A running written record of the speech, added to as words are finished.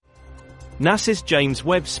NASA's James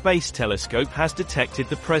Webb Space Telescope has detected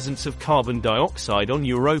the presence of carbon dioxide on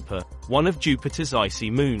Europa, one of Jupiter's icy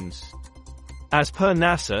moons. As per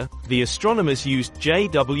NASA, the astronomers used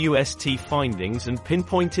JWST findings and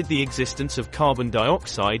pinpointed the existence of carbon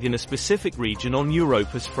dioxide in a specific region on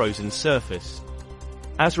Europa's frozen surface.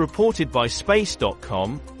 As reported by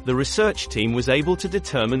Space.com, the research team was able to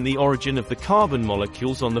determine the origin of the carbon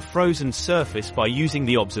molecules on the frozen surface by using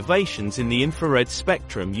the observations in the infrared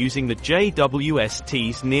spectrum using the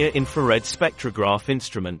JWST's near-infrared spectrograph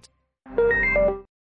instrument.